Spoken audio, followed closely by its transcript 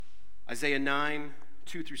Isaiah 9,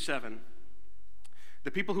 2 through 7.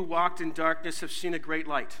 The people who walked in darkness have seen a great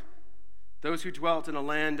light. Those who dwelt in a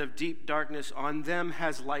land of deep darkness, on them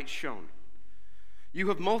has light shone. You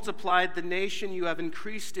have multiplied the nation, you have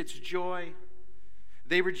increased its joy.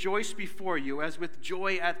 They rejoice before you as with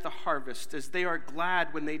joy at the harvest, as they are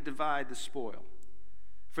glad when they divide the spoil.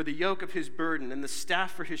 For the yoke of his burden and the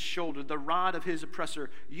staff for his shoulder, the rod of his oppressor,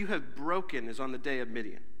 you have broken as on the day of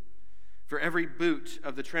Midian. For every boot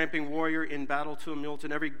of the tramping warrior in battle tumult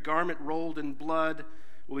and every garment rolled in blood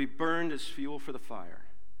will be burned as fuel for the fire.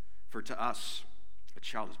 For to us a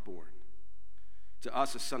child is born, to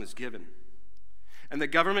us a son is given. And the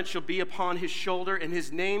government shall be upon his shoulder, and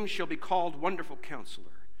his name shall be called Wonderful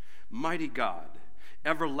Counselor, Mighty God,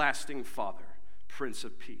 Everlasting Father, Prince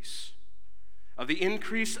of Peace. Of the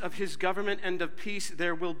increase of his government and of peace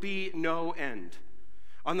there will be no end.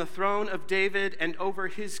 On the throne of David and over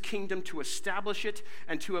his kingdom, to establish it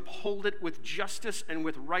and to uphold it with justice and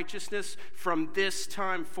with righteousness from this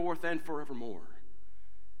time forth and forevermore.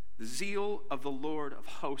 The zeal of the Lord of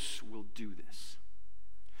hosts will do this.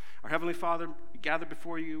 Our Heavenly Father, we gather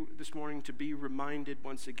before you this morning to be reminded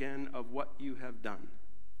once again of what you have done.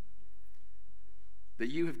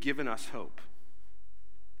 That you have given us hope.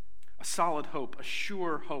 A solid hope, a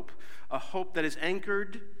sure hope, a hope that is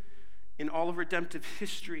anchored in all of redemptive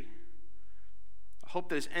history, a hope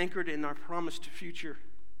that is anchored in our promised future,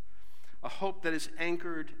 a hope that is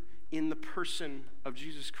anchored in the person of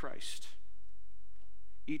Jesus Christ.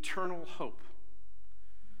 Eternal hope.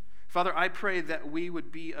 Father, I pray that we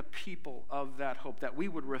would be a people of that hope, that we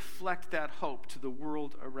would reflect that hope to the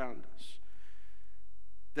world around us.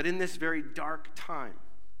 That in this very dark time,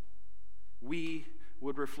 we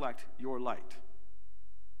would reflect your light.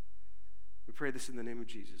 We pray this in the name of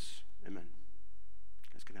Jesus. Amen. You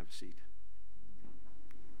guys can have a seat.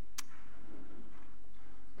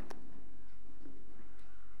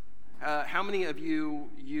 How many of you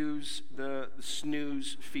use the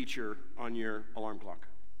snooze feature on your alarm clock?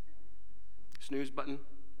 Snooze button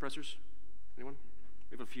pressers? Anyone?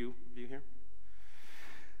 We have a few of you here.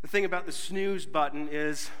 The thing about the snooze button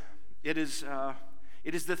is it is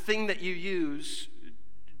the thing that you use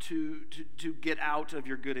to get out of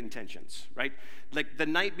your good intentions, right? Like the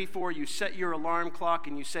night before you set your alarm clock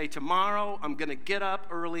and you say, tomorrow I'm going to get up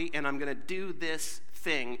early and I'm going to do this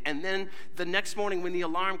thing. And then the next morning when the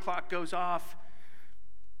alarm clock goes off,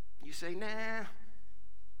 you say, nah,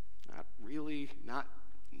 not really, not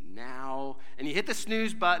now. And you hit the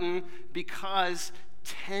snooze button because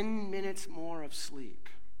 10 minutes more of sleep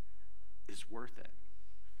is worth it.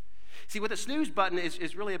 See, what the snooze button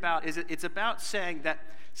is really about is it's about saying that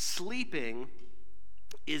sleeping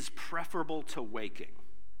is preferable to waking,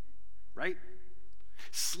 right?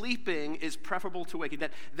 Sleeping is preferable to waking,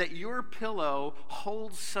 that your pillow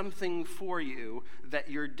holds something for you that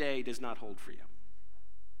your day does not hold for you.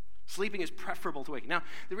 Sleeping is preferable to waking. Now,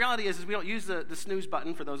 the reality is we don't use the snooze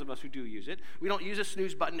button, for those of us who do use it. We don't use a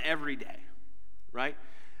snooze button every day, right?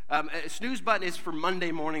 A snooze button is for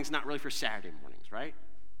Monday mornings, not really for Saturday mornings, right?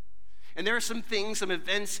 And there are some things, some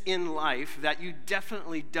events in life that you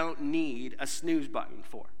definitely don't need a snooze button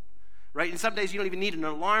for, right? And some days you don't even need an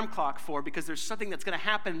alarm clock for, because there's something that's going to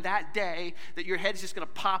happen that day that your head's just going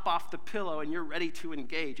to pop off the pillow and you're ready to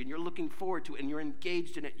engage and you're looking forward to it and you're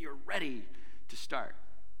engaged in it. You're ready to start.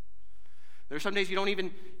 There are some days you don't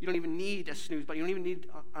even need a snooze button. You don't even need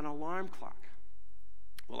an alarm clock.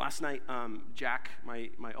 Well, last night, Jack,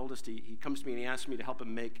 my oldest, he comes to me and he asks me to help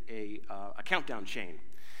him make a countdown chain.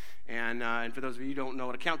 And for those of you who don't know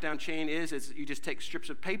what a countdown chain is you just take strips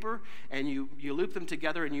of paper and you loop them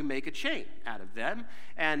together and you make a chain out of them.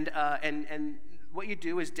 And what you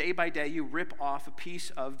do is day by day you rip off a piece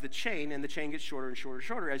of the chain, and the chain gets shorter and shorter and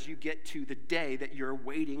shorter as you get to the day that you're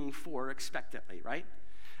waiting for expectantly, right?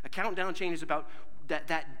 A countdown chain is about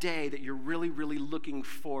that day that you're really, really looking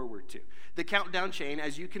forward to. The countdown chain,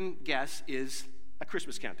 as you can guess, is a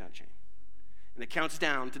Christmas countdown chain. And it counts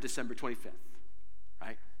down to December 25th,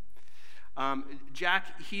 right?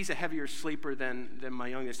 Jack, he's a heavier sleeper than my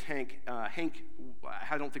youngest, Hank. Hank,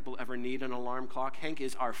 I don't think will ever need an alarm clock. Hank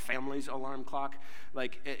is our family's alarm clock.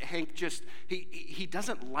 Like, Hank just, he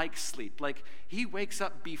doesn't like sleep. Like, he wakes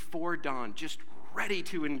up before dawn, just ready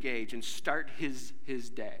to engage and start his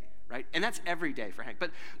day, right? And that's every day for Hank.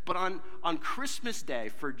 But on Christmas Day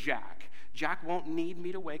for Jack won't need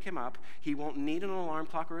me to wake him up. He won't need an alarm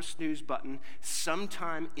clock or a snooze button.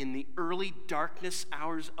 Sometime in the early darkness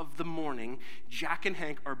hours of the morning, Jack and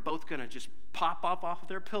Hank are both going to just pop up off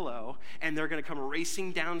their pillow, and they're going to come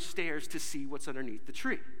racing downstairs to see what's underneath the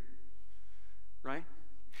tree, right?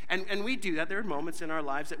 And we do that. There are moments in our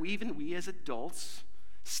lives that we as adults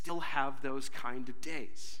still have those kind of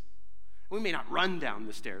days. We may not run down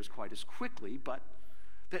the stairs quite as quickly, but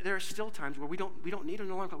there are still times where we don't need an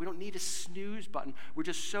alarm clock. We don't need a snooze button. We're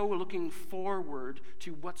just so looking forward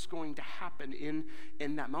to what's going to happen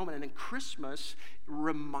in that moment. And then Christmas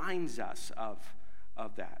reminds us of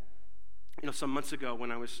that. Some months ago when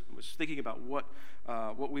I was thinking about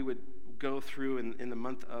what we would go through in the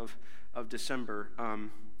month of December,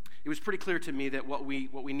 it was pretty clear to me that what we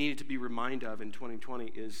needed to be reminded of in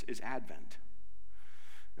 2020 is Advent.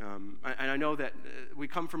 And I know that we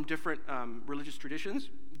come from different religious traditions,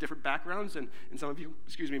 different backgrounds, and some of you,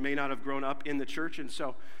 may not have grown up in the church. And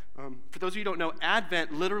so, for those of you who don't know,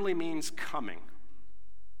 Advent literally means coming.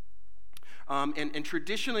 And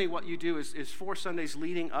traditionally what you do is 4 Sundays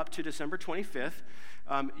leading up to December 25th,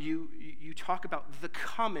 you talk about the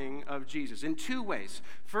coming of Jesus in 2 ways.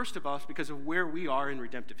 First of all, it's because of where we are in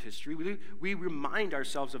redemptive history. We remind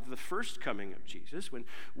ourselves of the first coming of Jesus,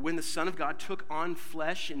 when the Son of God took on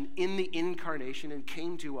flesh and in the incarnation and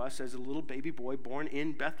came to us as a little baby boy born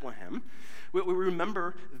in Bethlehem. We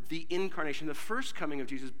remember the incarnation, the first coming of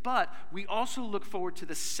Jesus, but we also look forward to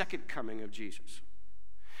the second coming of Jesus.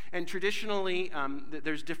 And traditionally,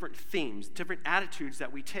 there's different themes, different attitudes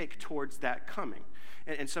that we take towards that coming.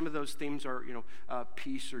 And some of those themes are,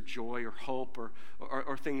 peace or joy or hope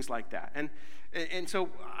or things like that. And so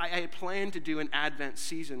I had planned to do an Advent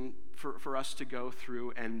season for us to go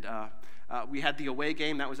through. And we had the away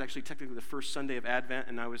game. That was actually technically the first Sunday of Advent.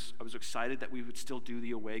 And I was excited that we would still do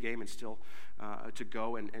the away game and still to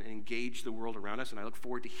go and engage the world around us. And I look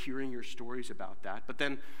forward to hearing your stories about that. But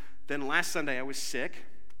then last Sunday I was sick.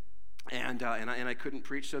 And I couldn't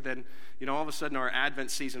preach, so then, all of a sudden our Advent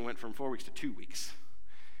season went from 4 weeks to 2 weeks.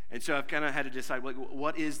 And so I've kind of had to decide,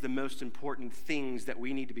 what is the most important things that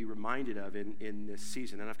we need to be reminded of in this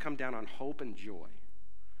season? And I've come down on hope and joy.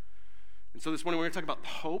 And so this morning we're going to talk about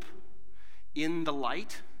hope in the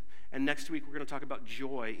light, and next week we're going to talk about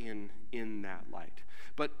joy in that light.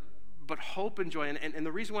 But hope and joy, and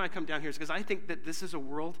the reason why I come down here is because I think that this is a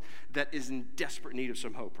world that is in desperate need of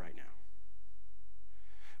some hope right now.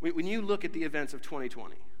 When you look at the events of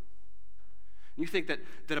 2020, you think that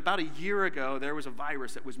about a year ago there was a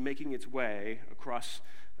virus that was making its way across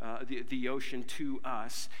the ocean to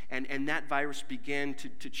us, and that virus began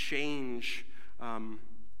to change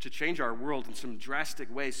our world in some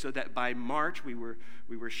drastic ways, so that by March we were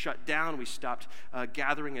shut down. We stopped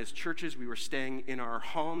gathering as churches. We were staying in our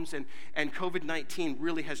homes, and COVID-19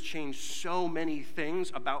 really has changed so many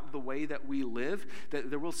things about the way that we live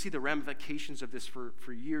that we'll see the ramifications of this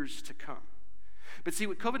for years to come. But see,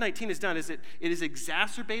 what COVID-19 has done is it has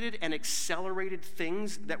exacerbated and accelerated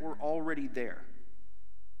things that were already there.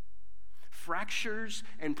 Fractures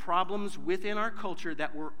and problems within our culture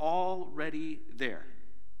that were already there.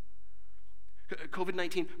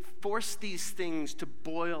 COVID-19 forced these things to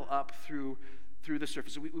boil up through the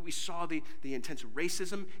surface. We saw the intense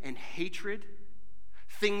racism and hatred,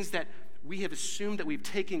 things that we have assumed that we've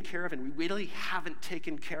taken care of and we really haven't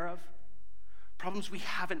taken care of, problems we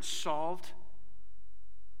haven't solved,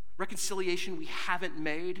 reconciliation we haven't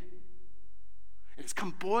made. And it's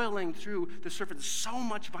come boiling through the surface. So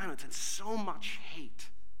much violence and so much hate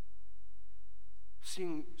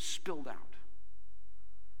being spilled out.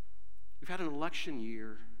 We've had an election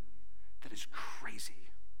year that is crazy.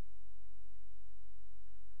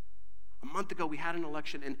 A month ago, we had an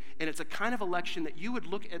election, and it's a kind of election that you would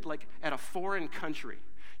look at like at a foreign country.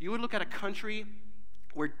 You would look at a country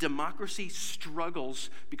where democracy struggles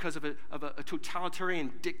because of a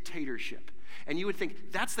totalitarian dictatorship. And you would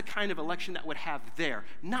think that's the kind of election that would have there,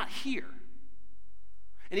 not here.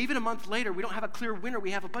 And even a month later, we don't have a clear winner.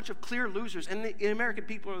 We have a bunch of clear losers, and the American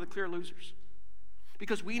people are the clear losers.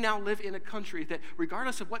 Because we now live in a country that,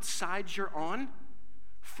 regardless of what side you're on,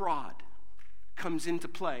 fraud comes into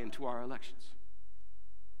play into our elections.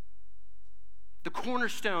 The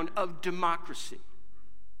cornerstone of democracy.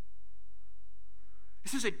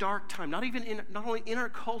 This is a dark time, not only in our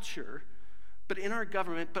culture, but in our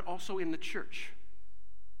government, but also in the church.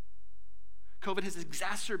 COVID has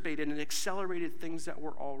exacerbated and accelerated things that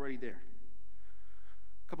were already there.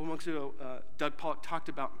 A couple months ago, Doug Pollock talked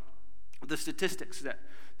about the statistics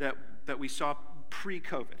that we saw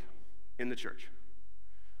pre-COVID in the church.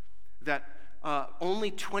 That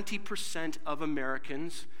only 20% of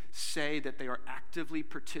Americans say that they are actively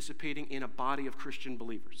participating in a body of Christian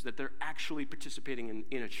believers, that they're actually participating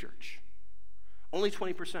in a church. Only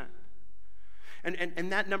 20%.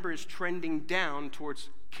 And that number is trending down towards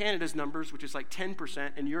Canada's numbers, which is like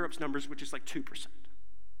 10%, and Europe's numbers, which is like 2%.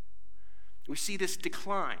 We see this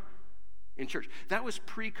decline in church. That was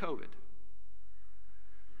pre-COVID.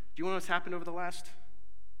 Do you want to know what's happened over the last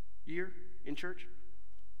year in church?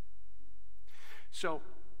 So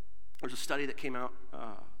there's a study that came out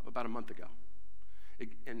about a month ago.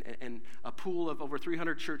 And a pool of over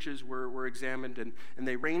 300 churches were examined, and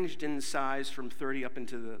they ranged in size from 30 up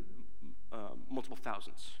into the multiple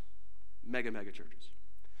thousands, mega churches.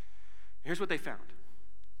 Here's what they found.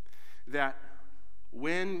 That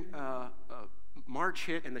when March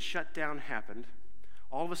hit and the shutdown happened,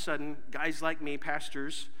 all of a sudden, guys like me,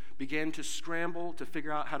 pastors, began to scramble to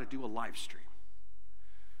figure out how to do a live stream,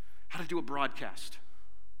 how to do a broadcast.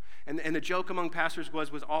 And the joke among pastors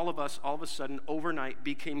was all of us, all of a sudden, overnight,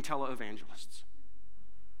 became televangelists.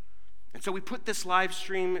 And so we put this live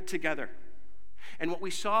stream together. And what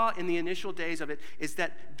we saw in the initial days of it is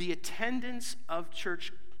that the attendance of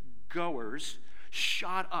church goers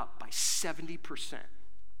shot up by 70%.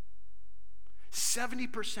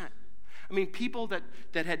 70%. I mean, people that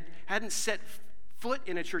hadn't set foot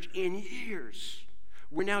in a church in years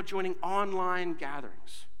were now joining online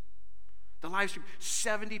gatherings. The live stream,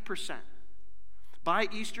 70%. By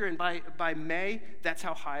Easter and by May, that's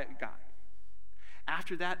how high it got.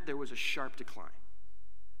 After that, there was a sharp decline.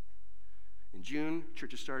 In June,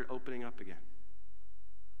 churches started opening up again.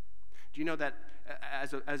 Do you know that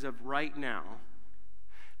as of right now,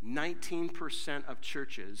 19% of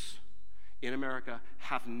churches in America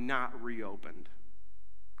have not reopened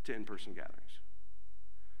to in-person gatherings?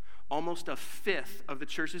 Almost a fifth of the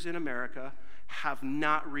churches in America have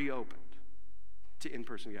not reopened to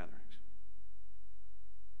in-person gatherings.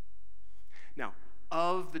 Now,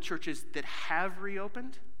 of the churches that have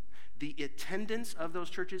reopened, the attendance of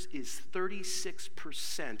those churches is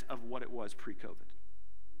 36% of what it was pre-COVID.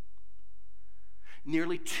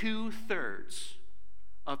 Nearly 2/3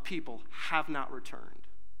 of people have not returned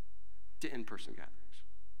to in-person gatherings.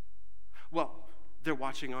 Well, they're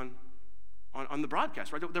watching on the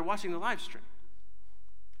broadcast, right? They're watching the live stream.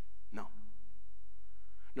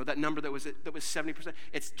 No, that number that was 70%,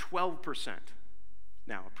 it's 12%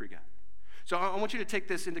 now pre-COVID. So I want you to take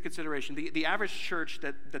this into consideration. The average church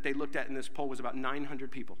that they looked at in this poll was about 900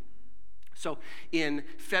 people. So in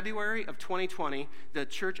February of 2020, the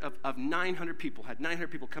church of 900 people had 900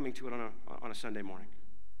 people coming to it on a Sunday morning.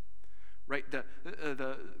 Right? The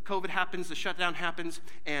COVID happens, the shutdown happens,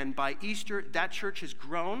 and by Easter, that church has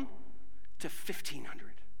grown to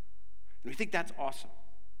 1,500. And we think that's awesome.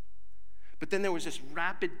 But then there was this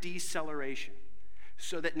rapid deceleration,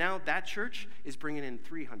 so that now that church is bringing in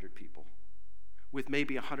 300 people, with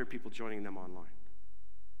maybe 100 people joining them online.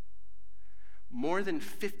 More than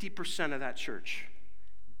 50% of that church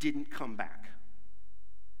didn't come back,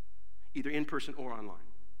 either in person or online.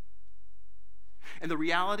 And the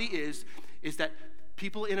reality is that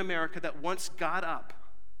people in America that once got up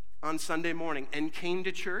on Sunday morning and came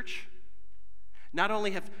to church, not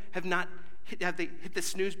only have they hit the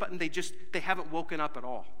snooze button, they haven't woken up at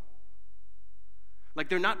all. Like,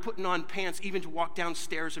 they're not putting on pants even to walk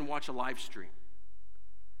downstairs and watch a live stream.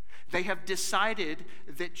 They have decided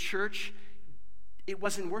that church, it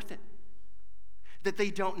wasn't worth it, that they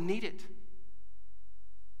don't need it.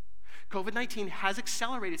 COVID-19 has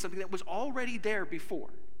accelerated something that was already there before.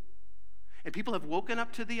 And people have woken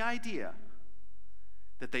up to the idea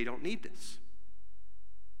that they don't need this.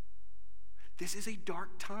 This is a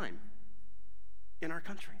dark time in our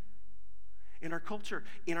country, in our culture,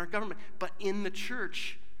 in our government, but in the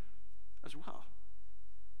church as well.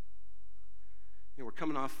 We're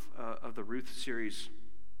coming off of the Ruth series,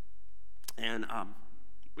 and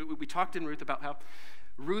we talked in Ruth about how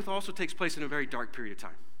Ruth also takes place in a very dark period of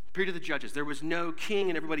time. Period of the Judges. There was no king,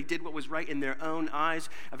 and everybody did what was right in their own eyes.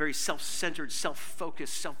 A very self-centered,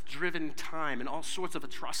 self-focused, self-driven time, and all sorts of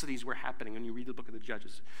atrocities were happening when you read the book of the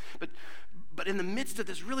Judges. But in the midst of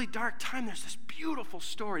this really dark time, there's this beautiful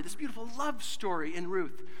story, this beautiful love story in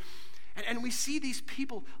Ruth. And we see these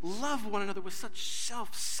people love one another with such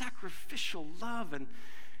self-sacrificial love and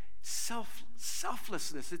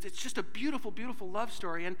selflessness. It's just a beautiful, beautiful love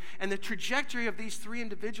story. And the trajectory of these three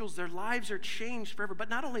individuals, their lives are changed forever. But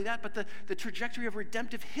not only that, but the trajectory of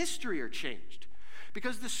redemptive history are changed.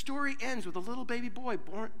 Because the story ends with a little baby boy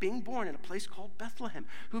being born in a place called Bethlehem,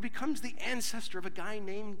 who becomes the ancestor of a guy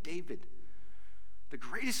named David, the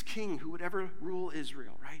greatest king who would ever rule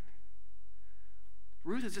Israel, right?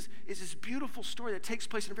 Ruth is this beautiful story that takes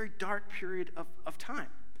place in a very dark period of time.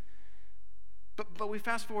 But we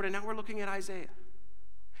fast forward, and now we're looking at Isaiah.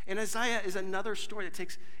 And Isaiah is another story that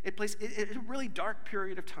takes place in a really dark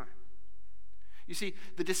period of time. You see,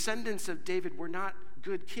 the descendants of David were not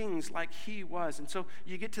good kings like he was. And so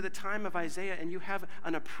you get to the time of Isaiah, and you have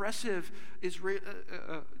an oppressive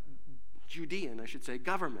Judean,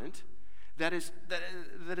 government that is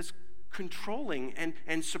controlling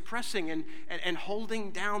and suppressing and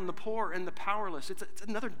holding down the poor and the powerless. It's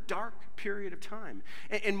another dark period of time.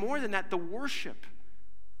 And more than that, the worship.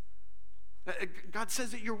 God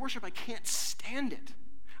says that your worship, I can't stand it.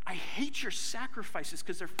 I hate your sacrifices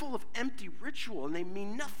because they're full of empty ritual and they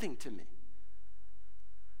mean nothing to me.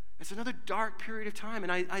 It's another dark period of time.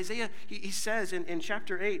 And Isaiah, he says in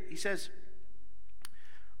chapter 8, he says,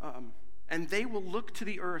 and they will look to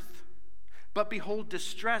the earth, but behold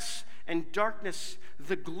distress and darkness,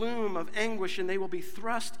 the gloom of anguish, and they will be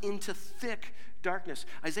thrust into thick darkness.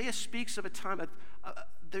 Isaiah speaks of a time of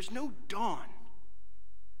there's no dawn.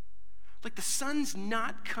 Like the sun's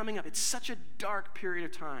not coming up. It's such a dark period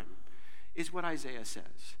of time, is what Isaiah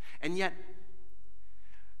says. And yet,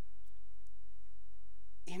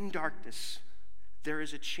 in darkness, there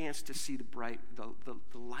is a chance to see the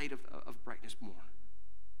light of brightness more.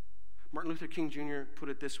 Martin Luther King Jr. put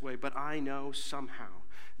it this way, but I know somehow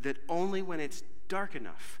that only when it's dark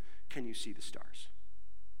enough can you see the stars.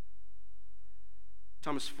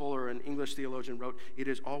 Thomas Fuller, an English theologian, wrote, it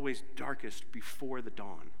is always darkest before the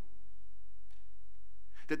dawn.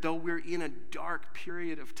 That though we're in a dark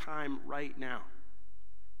period of time right now,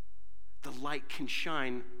 the light can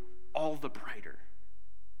shine all the brighter.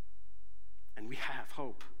 And we have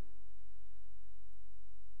hope.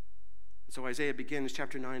 And so Isaiah begins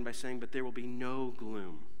chapter 9 by saying, but there will be no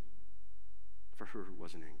gloom for her who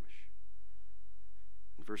was in anguish.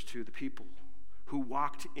 In verse 2, the people who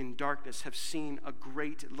walked in darkness have seen a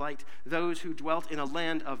great light. Those who dwelt in a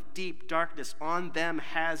land of deep darkness, on them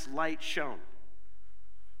has light shone.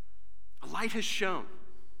 A light has shone,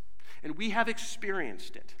 and we have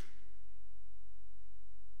experienced it.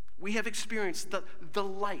 We have experienced the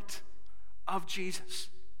light of Jesus.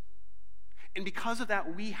 And because of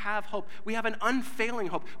that, we have hope. We have an unfailing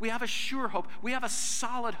hope. We have a sure hope. We have a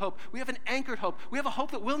solid hope. We have an anchored hope. We have a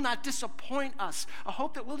hope that will not disappoint us, a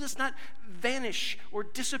hope that will just not vanish or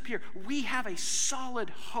disappear. We have a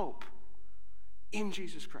solid hope in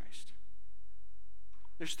Jesus Christ.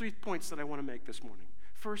 There's 3 points that I want to make this morning.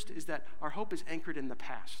 First is that our hope is anchored in the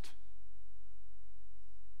past,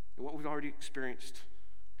 in what we've already experienced.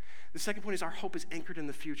 The second point is our hope is anchored in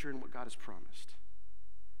the future and what God has promised.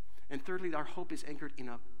 And thirdly, our hope is anchored in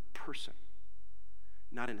a person,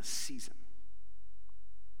 not in a season.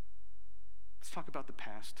 Let's talk about the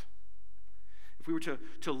past. If we were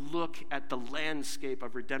to look at the landscape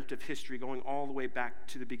of redemptive history going all the way back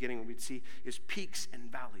to the beginning, what we'd see is peaks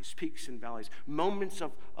and valleys, moments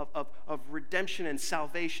of redemption and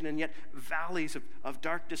salvation, and yet valleys of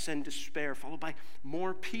darkness and despair, followed by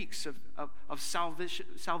more peaks of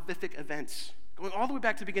salvific events. Going all the way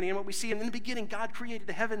back to the beginning, and what we see, and in the beginning, God created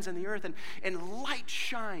the heavens and the earth, and light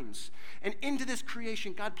shines. And into this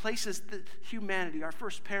creation, God places the humanity, our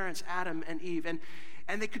first parents, Adam and Eve,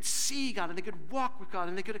 and they could see God, and they could walk with God,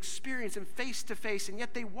 and they could experience Him face to face, and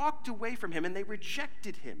yet they walked away from Him, and they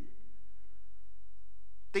rejected Him.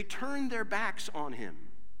 They turned their backs on Him,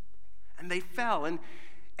 and they fell. And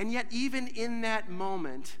yet, even in that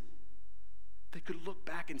moment, they could look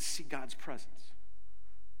back and see God's presence.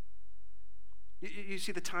 You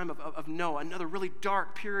see the time of Noah, another really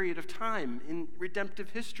dark period of time in redemptive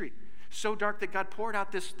history. So dark that God poured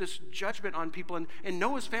out this judgment on people, and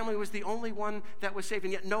Noah's family was the only one that was saved,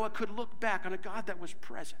 and yet Noah could look back on a God that was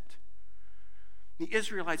present. The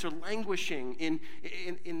Israelites are languishing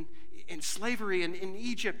in slavery in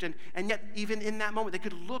Egypt, and yet even in that moment they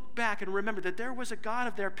could look back and remember that there was a God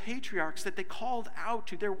of their patriarchs that they called out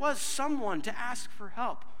to. There was someone to ask for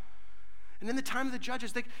help. And in the time of the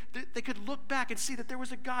judges, they could look back and see that there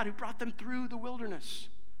was a God who brought them through the wilderness.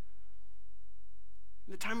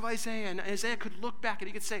 In the time of Isaiah, and Isaiah could look back and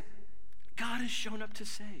he could say, God has shown up to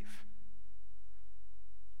save.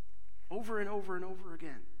 Over and over and over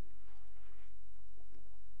again.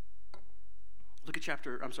 Look at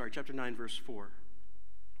chapter 9, verse 4.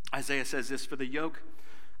 Isaiah says this, for the yoke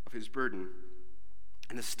of his burden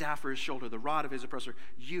and the staff for his shoulder, the rod of his oppressor,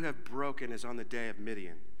 you have broken as on the day of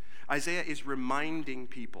Midian. Isaiah is reminding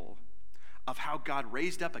people of how God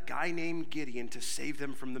raised up a guy named Gideon to save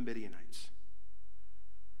them from the Midianites.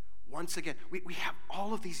 Once again, we have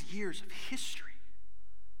all of these years of history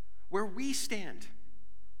where we stand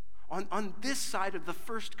on this side of the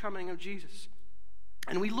first coming of Jesus.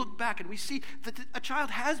 And we look back and we see that a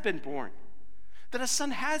child has been born, that a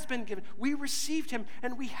son has been given. We received him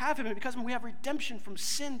and we have him, and because of him we have redemption from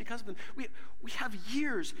sin because of him. We have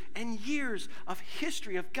years and years of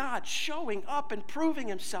history of God showing up and proving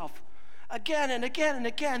himself again and again and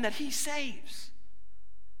again that he saves.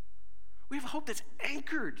 We have a hope that's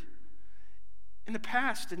anchored in the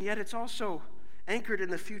past, and yet it's also anchored in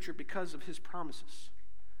the future because of his promises.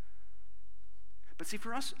 But see,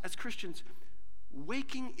 for us as Christians,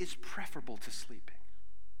 waking is preferable to sleeping.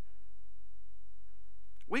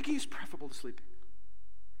 Waking is preferable to sleeping.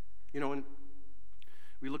 When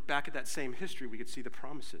we look back at that same history, we could see the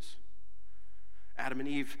promises. Adam and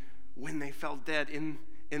Eve, when they fell dead in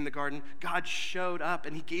the garden, God showed up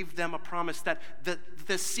and he gave them a promise that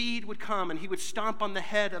the seed would come and he would stomp on the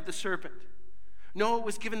head of the serpent. Noah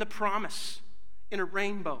was given the promise in a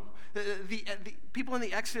rainbow. The people in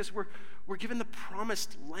the Exodus were given the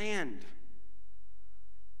promised land.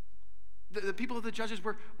 The people of the Judges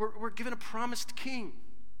were given a promised king.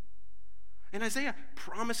 And Isaiah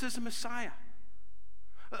promises a Messiah.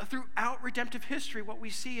 Throughout redemptive history, what we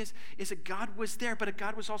see is that God was there, but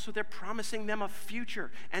God was also there promising them a future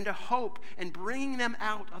and a hope and bringing them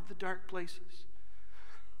out of the dark places.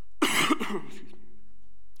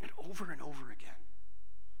 And over again,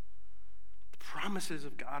 the promises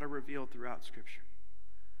of God are revealed throughout Scripture.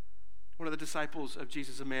 One of the disciples of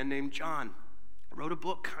Jesus, a man named John, wrote a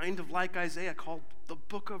book kind of like Isaiah called the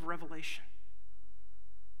Book of Revelation.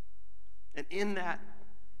 And in that,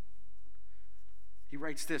 he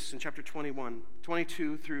writes this in chapter 21,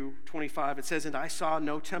 22 through 25. It says, "And I saw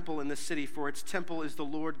no temple in the city, for its temple is the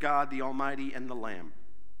Lord God, the Almighty, and the Lamb.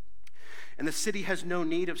 And the city has no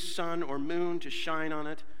need of sun or moon to shine on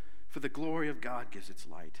it, for the glory of God gives its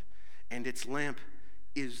light, and its lamp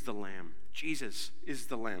is the Lamb." Jesus is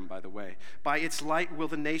the Lamb, by the way. "By its light will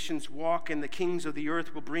the nations walk, and the kings of the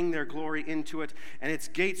earth will bring their glory into it, and its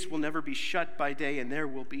gates will never be shut by day, and there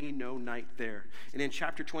will be no night there." And in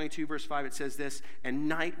chapter 22, verse 5, it says this, "And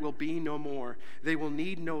night will be no more. They will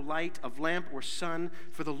need no light of lamp or sun,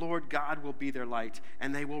 for the Lord God will be their light,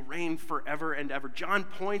 and they will reign forever and ever." John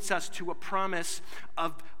points us to a promise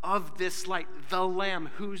of this light, the Lamb,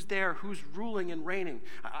 who's there, who's ruling and reigning.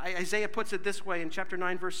 Isaiah puts it this way in chapter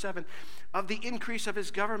 9, verse 7, "Of the increase of his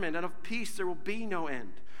government and of peace there will be no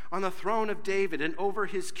end, on the throne of David and over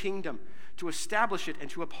his kingdom, to establish it and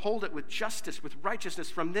to uphold it with justice, with righteousness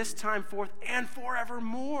from this time forth and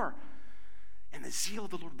forevermore." And the zeal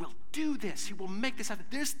of the Lord will do this. He will make this happen.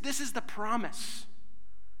 This is the promise.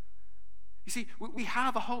 You see, we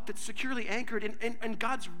have a hope that's securely anchored in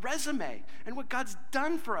God's resume and what God's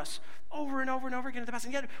done for us over and over and over again in the past.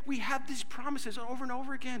 And yet we have these promises over and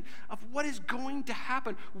over again of what is going to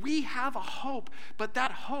happen. We have a hope, but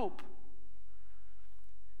that hope,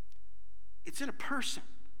 it's in a person.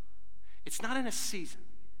 It's not in a season.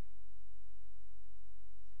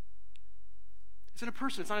 It's in a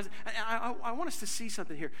person. It's not. I want us to see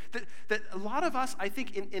something here. That a lot of us, I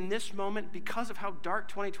think, in this moment, because of how dark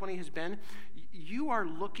 2020 has been, you are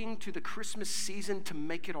looking to the Christmas season to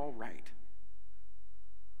make it all right,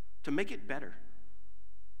 to make it better.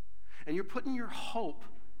 And you're putting your hope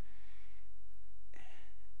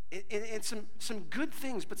in some good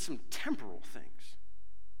things, but some temporal things.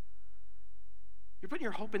 You're putting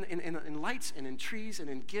your hope in lights and in trees and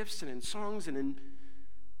in gifts and in songs and in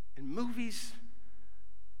movies.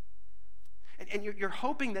 And you're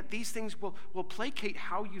hoping that these things will placate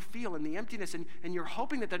how you feel in the emptiness, and you're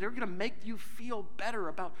hoping that they're going to make you feel better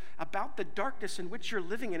about the darkness in which you're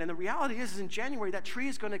living in. And the reality is in January, that tree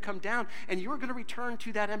is going to come down, and you're going to return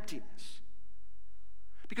to that emptiness.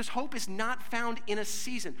 Because hope is not found in a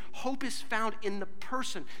season. Hope is found in the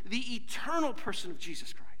person, the eternal person of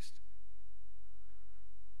Jesus Christ.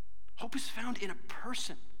 Hope is found in a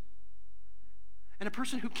person. And a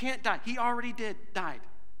person who can't die. He already died.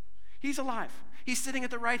 He's alive. He's sitting at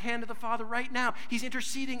the right hand of the Father right now. He's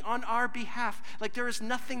interceding on our behalf. Like there is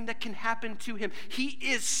nothing that can happen to him. He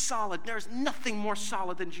is solid. There is nothing more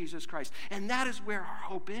solid than Jesus Christ. And that is where our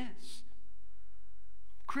hope is.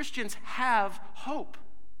 Christians have hope.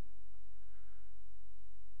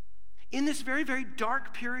 In this very, very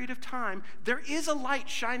dark period of time, there is a light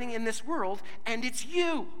shining in this world, and it's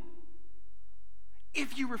you.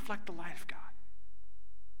 If you reflect the light of God.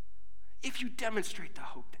 If you demonstrate the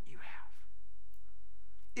hope that you have.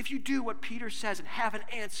 If you do what Peter says and have an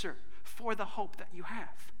answer for the hope that you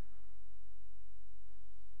have.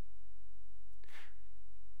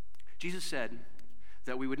 Jesus said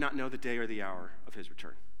that we would not know the day or the hour of his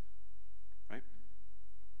return. Right?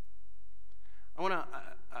 I want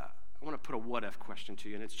to put a what-if question to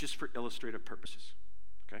you, and it's just for illustrative purposes.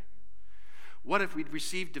 Okay? What if we'd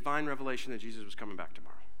received divine revelation that Jesus was coming back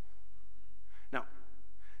tomorrow? Now,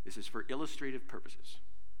 this is for illustrative purposes.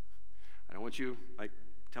 I don't want you,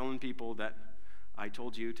 telling people that I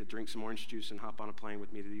told you to drink some orange juice and hop on a plane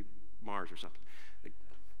with me to Mars or something.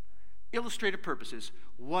 Illustrative purposes,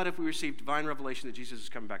 what if we received divine revelation that Jesus is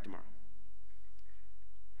coming back tomorrow?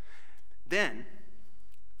 Then,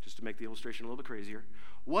 just to make the illustration a little bit crazier,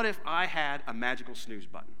 what if I had a magical snooze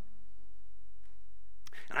button?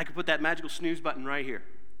 And I could put that magical snooze button right here.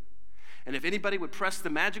 And if anybody would press the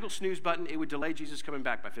magical snooze button, it would delay Jesus coming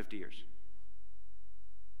back by 50 years.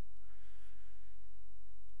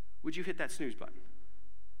 Would you hit that snooze button?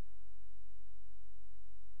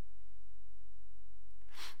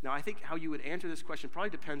 Now, I think how you would answer this question probably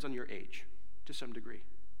depends on your age to some degree.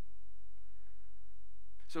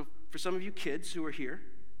 So for some of you kids who are here,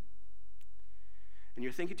 and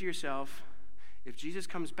you're thinking to yourself, if Jesus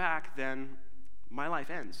comes back, then my life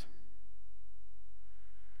ends.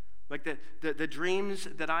 Like the dreams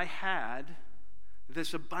that I had,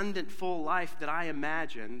 this abundant, full life that I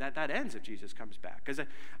imagine, that ends if Jesus comes back. Because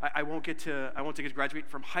I won't get to graduate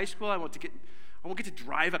from high school. I won't get to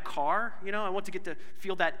drive a car. I won't get to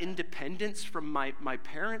feel that independence from my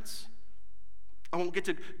parents. I won't get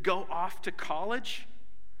to go off to college.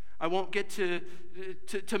 I won't get to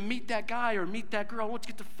meet that guy or meet that girl. I won't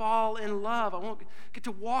get to fall in love. I won't get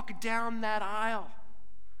to walk down that aisle.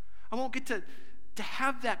 I won't get to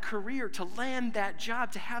have that career, to land that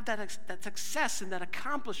job, to have that success and that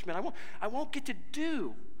accomplishment. I won't get to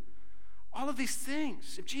do all of these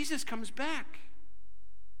things if Jesus comes back.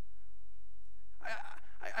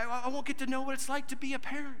 I won't get to know what it's like to be a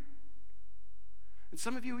parent. And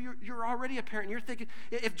some of you, you're already a parent, and you're thinking,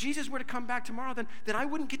 if Jesus were to come back tomorrow, then I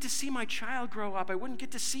wouldn't get to see my child grow up. I wouldn't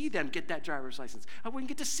get to see them get that driver's license. I wouldn't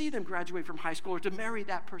get to see them graduate from high school or to marry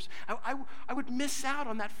that person. I would miss out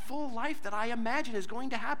on that full life that I imagine is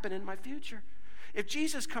going to happen in my future. If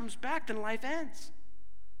Jesus comes back, then life ends.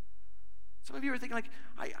 Some of you are thinking, like,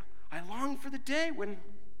 I long for the day when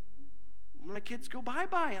my kids go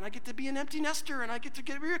bye-bye, and I get to be an empty nester, and I get to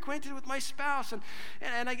get reacquainted with my spouse, and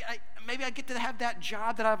maybe I get to have that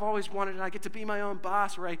job that I've always wanted, and I get to be my own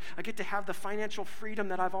boss, or I get to have the financial freedom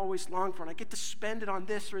that I've always longed for, and I get to spend it on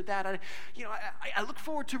this or that. I look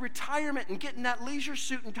forward to retirement and getting that leisure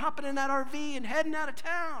suit and hopping in that RV and heading out of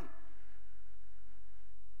town.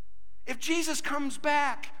 If Jesus comes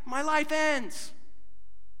back, my life ends.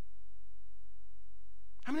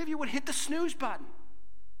 How many of you would hit the snooze button?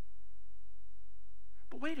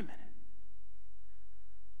 But wait a minute.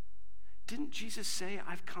 Didn't Jesus say,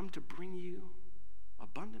 I've come to bring you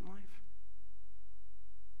abundant life?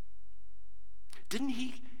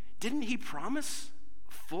 Didn't he promise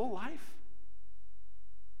full life?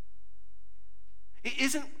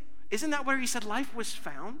 Isn't that where he said life was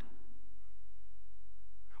found?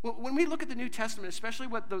 Well, when we look at the New Testament, especially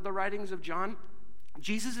what the writings of John,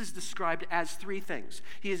 Jesus is described as three things.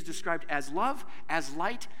 He is described as love, as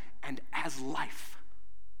light, and as life.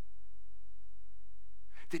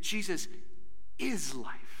 That Jesus is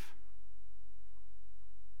life.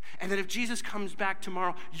 And that if Jesus comes back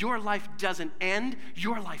tomorrow, your life doesn't end,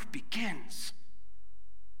 your life begins.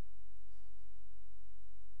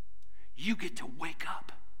 You get to wake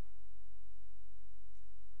up.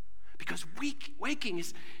 Because waking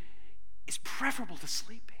is preferable to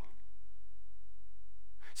sleeping.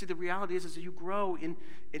 See, the reality is as you grow in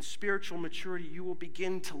spiritual maturity, you will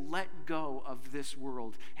begin to let go of this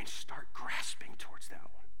world and start grasping towards that one.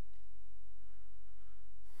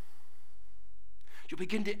 You'll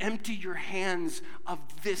begin to empty your hands of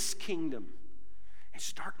this kingdom and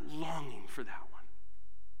start longing for that one.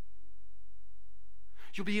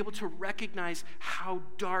 You'll be able to recognize how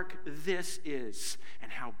dark this is and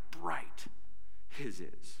how bright his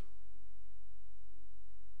is.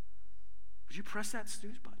 Would you press that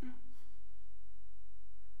snooze button?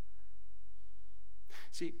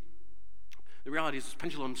 See, the reality is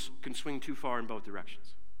pendulums can swing too far in both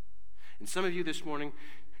directions. And some of you this morning,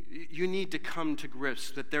 you need to come to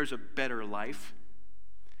grips that there's a better life,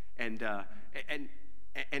 and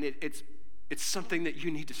it's something that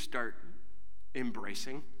you need to start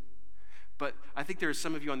embracing. But I think there are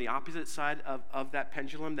some of you on the opposite side of that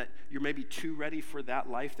pendulum that you're maybe too ready for that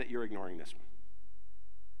life that you're ignoring this one.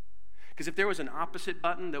 Because if there was an opposite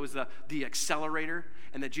button that was the accelerator,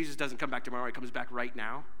 and that Jesus doesn't come back tomorrow, he comes back right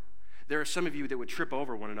now, there are some of you that would trip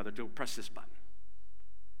over one another to press this button.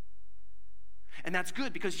 And that's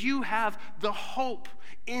good because you have the hope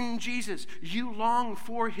in Jesus. You long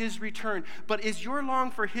for his return. But is your long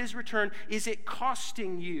for his return, is it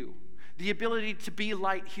costing you the ability to be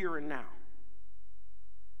light here and now?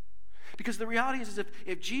 Because the reality is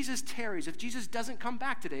if Jesus tarries, if Jesus doesn't come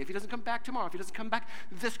back today, if he doesn't come back tomorrow, if he doesn't come back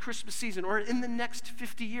this Christmas season or in the next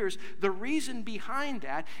 50 years, the reason behind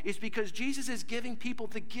that is because Jesus is giving people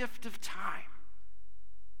the gift of time.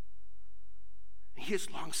 He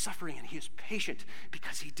is long-suffering and he is patient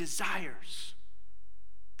because he desires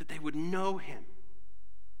that they would know him.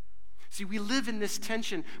 See, we live in this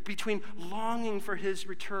tension between longing for his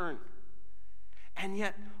return and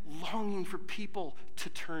yet longing for people to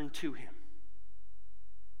turn to him.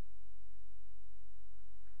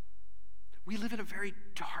 We live in a very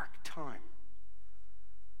dark time.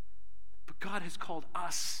 But God has called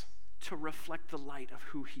us to reflect the light of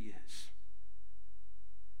who he is.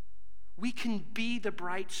 We can be the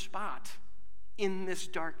bright spot in this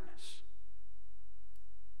darkness.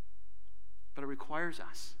 But it requires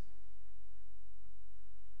us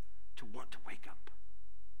to want to wake up.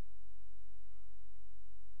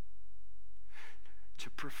 To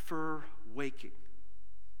prefer waking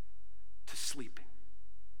to sleeping.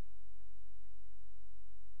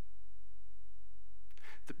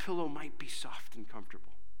 The pillow might be soft and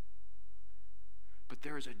comfortable, but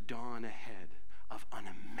there is a dawn ahead of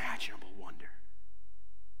unimaginable wonder.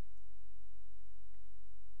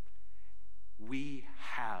 We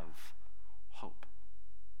have hope.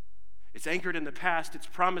 It's anchored in the past, it's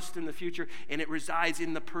promised in the future, and it resides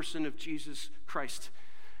in the person of Jesus Christ,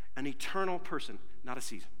 an eternal person, not a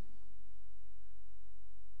season.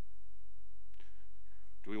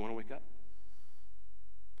 Do we want to wake up?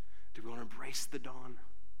 Do we want to embrace the dawn?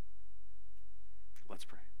 Let's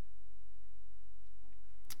pray.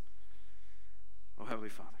 Oh, Heavenly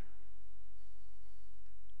Father,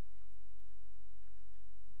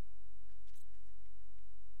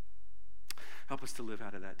 help us to live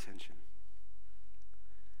out of that tension,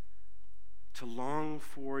 to long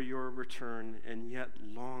for your return and yet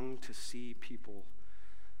long to see people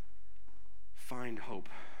find hope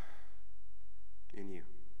in you.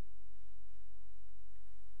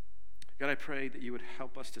 God, I pray that you would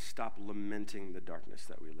help us to stop lamenting the darkness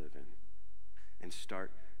that we live in and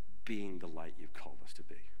start being the light you've called us to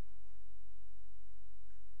be.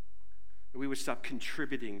 That we would stop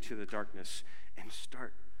contributing to the darkness and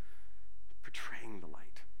start portraying the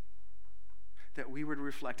light. That we would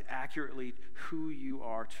reflect accurately who you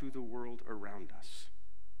are to the world around us.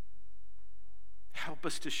 Help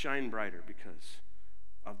us to shine brighter because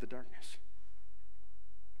of the darkness.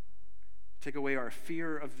 Take away our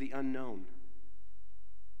fear of the unknown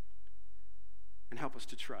and help us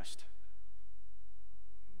to trust.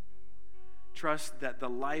 Trust that the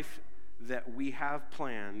life that we have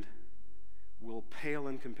planned will pale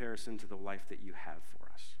in comparison to the life that you have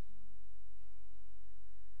for us.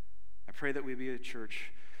 I pray that we be a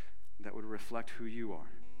church that would reflect who you are.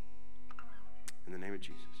 In the name of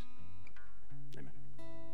Jesus.